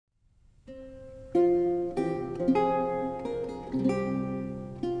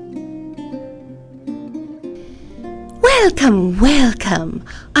Welcome, welcome.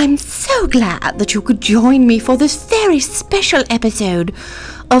 I'm so glad that you could join me for this very special episode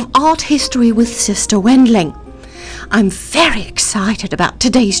of Art History with Sister Wendling. I'm very excited about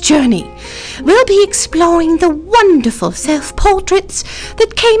today's journey. We'll be exploring the wonderful self-portraits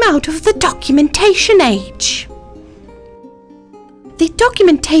that came out of the documentation age. The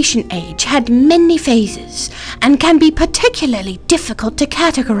documentation age had many phases and can be particularly difficult to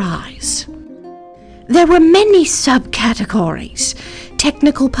categorize. There were many subcategories.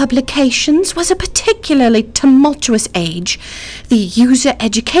 Technical publications was a particularly tumultuous age. The user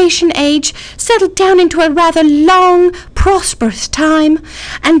education age settled down into a rather long, prosperous time,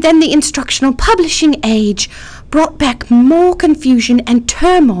 and then the instructional publishing age brought back more confusion and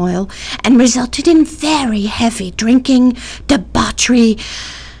turmoil and resulted in very heavy drinking, debauchery,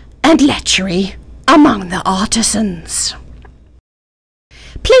 and lechery among the artisans.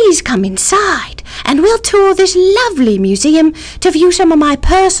 Please come inside and we'll tour this lovely museum to view some of my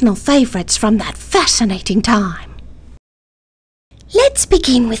personal favourites from that fascinating time. Let's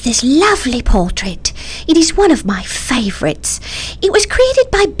begin with this lovely portrait. It is one of my favourites. It was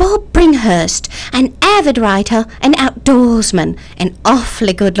created by Bob Bringhurst, an avid writer and outdoorsman, and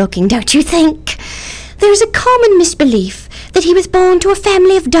awfully good looking, don't you think? There is a common misbelief that he was born to a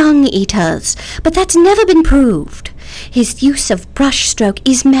family of dung eaters, but that's never been proved. His use of brushstroke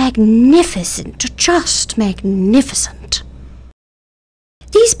is magnificent, just magnificent.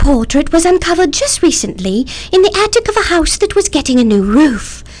 This portrait was uncovered just recently in the attic of a house that was getting a new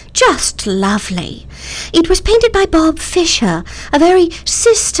roof. Just lovely. It was painted by Bob Fisher, a very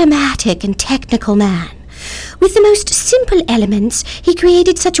systematic and technical man. With the most simple elements, he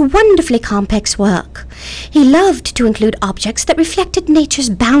created such wonderfully complex work. He loved to include objects that reflected nature's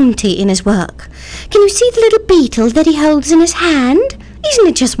bounty in his work. Can you see the little beetle that he holds in his hand? Isn't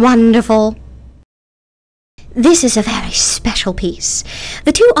it just wonderful? This is a very special piece.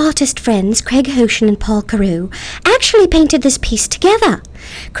 The two artist friends, Craig Hoshin and Paul Carew, actually painted this piece together.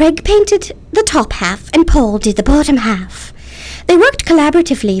 Craig painted the top half and Paul did the bottom half. They worked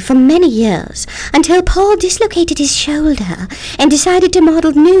collaboratively for many years until Paul dislocated his shoulder and decided to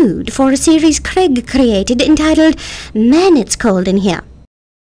model nude for a series Craig created entitled Man, It's Cold in Here.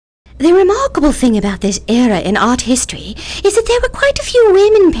 The remarkable thing about this era in art history is that there were quite a few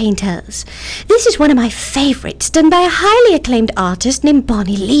women painters. This is one of my favourites, done by a highly acclaimed artist named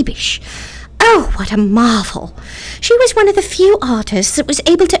Bonnie Liebisch. Oh, what a marvel! She was one of the few artists that was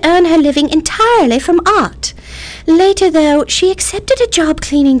able to earn her living entirely from art. Later, though, she accepted a job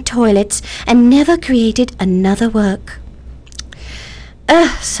cleaning toilets and never created another work.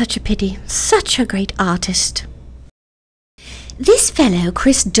 Such a pity. Such a great artist. This fellow,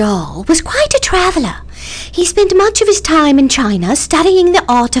 Chris Dahl, was quite a traveller. He spent much of his time in China studying the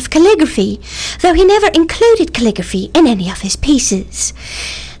art of calligraphy, though he never included calligraphy in any of his pieces.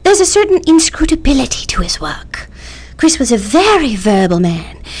 There's a certain inscrutability to his work. Chris was a very verbal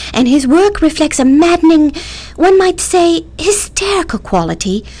man, and his work reflects a maddening, one might say, hysterical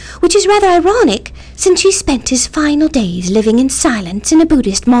quality, which is rather ironic since he spent his final days living in silence in a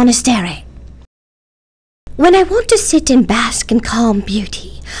Buddhist monastery. When I want to sit and bask in calm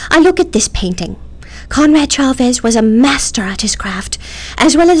beauty, I look at this painting. Conrad Chavez was a master at his craft,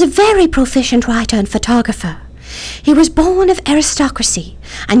 as well as a very proficient writer and photographer. He was born of aristocracy,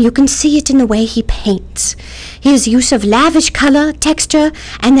 and you can see it in the way he paints. His use of lavish colour, texture,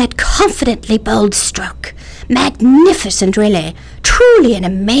 and that confidently bold stroke. Magnificent, really. Truly an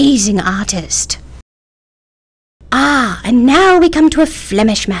amazing artist. And now we come to a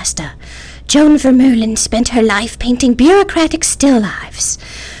Flemish master. Joan Vermeulen spent her life painting bureaucratic still lifes.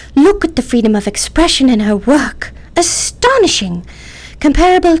 Look at the freedom of expression in her work. Astonishing.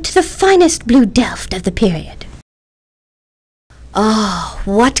 Comparable to the finest blue Delft of the period.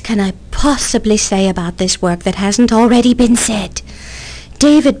 What can I possibly say about this work that hasn't already been said?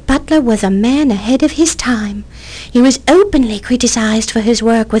 David Butler was a man ahead of his time. He was openly criticized for his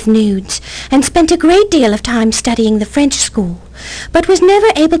work with nudes and spent a great deal of time studying the French school, but was never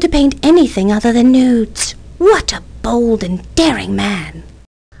able to paint anything other than nudes. What a bold and daring man.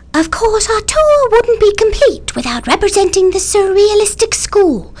 Of course, our tour wouldn't be complete without representing the surrealistic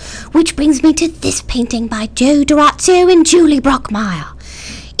school, which brings me to this painting by Joe Durazzo and Julie Brockmeyer.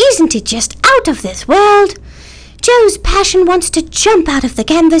 Isn't it just out of this world? Joe's passion wants to jump out of the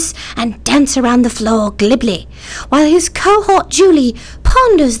canvas and dance around the floor glibly, while his cohort Julie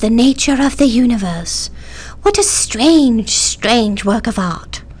ponders the nature of the universe. What a strange, strange work of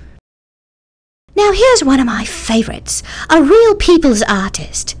art. Now here's one of my favourites, a real people's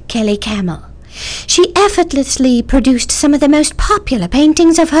artist, Kelly Camel. She effortlessly produced some of the most popular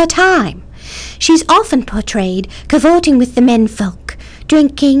paintings of her time. She's often portrayed cavorting with the menfolk,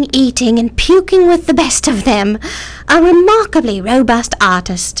 drinking, eating, and puking with the best of them. A remarkably robust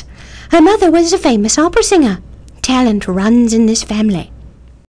artist. Her mother was a famous opera singer. Talent runs in this family.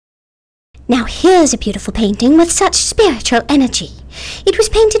 Now here's a beautiful painting with such spiritual energy. It was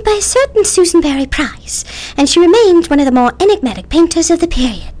painted by a certain Susan Berry Price, and she remains one of the more enigmatic painters of the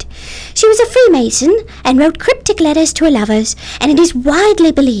period. She was a Freemason and wrote cryptic letters to her lovers, and it is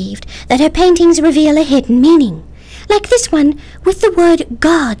widely believed that her paintings reveal a hidden meaning. Like this one with the word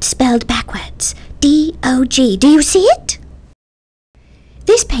God spelled backwards. D-O-G. Do you see it?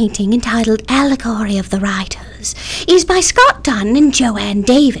 This painting, entitled Allegory of the Writers, is by Scott Dunn and Joanne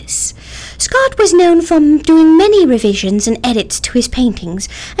Davis. Scott was known for doing many revisions and edits to his paintings,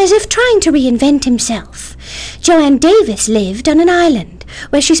 as if trying to reinvent himself. Joanne Davis lived on an island,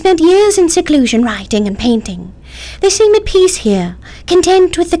 where she spent years in seclusion writing and painting. They seem at peace here,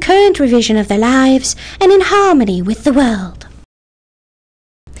 content with the current revision of their lives, and in harmony with the world.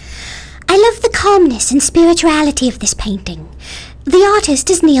 I love the calmness and spirituality of this painting. The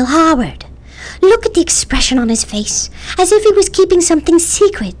artist is Neil Howard. Look at the expression on his face, as if he was keeping something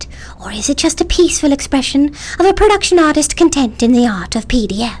secret, or is it just a peaceful expression of a production artist content in the art of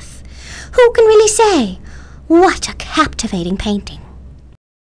PDF? Who can really say? What a captivating painting.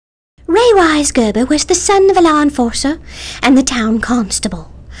 Ray Wise Gerber was the son of a law enforcer and the town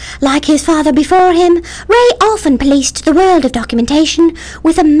constable. Like his father before him, Ray often policed the world of documentation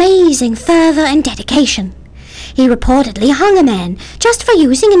with amazing fervor and dedication. He reportedly hung a man just for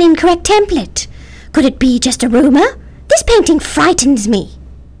using an incorrect template. Could it be just a rumor? This painting frightens me.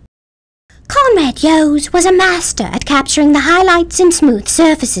 Conrad Yoes was a master at capturing the highlights and smooth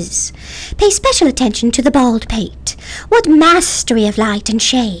surfaces. Pay special attention to the bald pate. What mastery of light and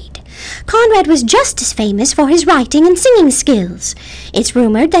shade. Conrad was just as famous for his writing and singing skills. It's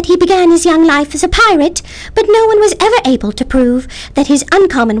rumored that he began his young life as a pirate, but no one was ever able to prove that his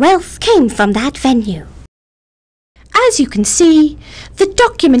uncommon wealth came from that venue. As you can see, the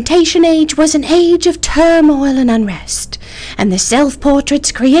documentation age was an age of turmoil and unrest, and the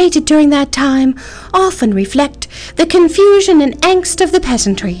self-portraits created during that time often reflect the confusion and angst of the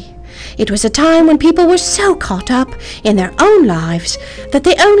peasantry. It was a time when people were so caught up in their own lives that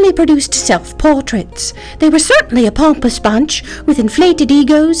they only produced self-portraits. They were certainly a pompous bunch with inflated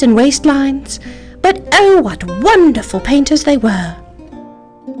egos and waistlines, but oh, what wonderful painters they were.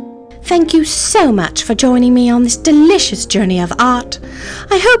 Thank you so much for joining me on this delicious journey of art.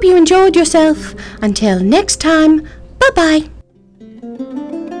 I hope you enjoyed yourself. Until next time, bye-bye.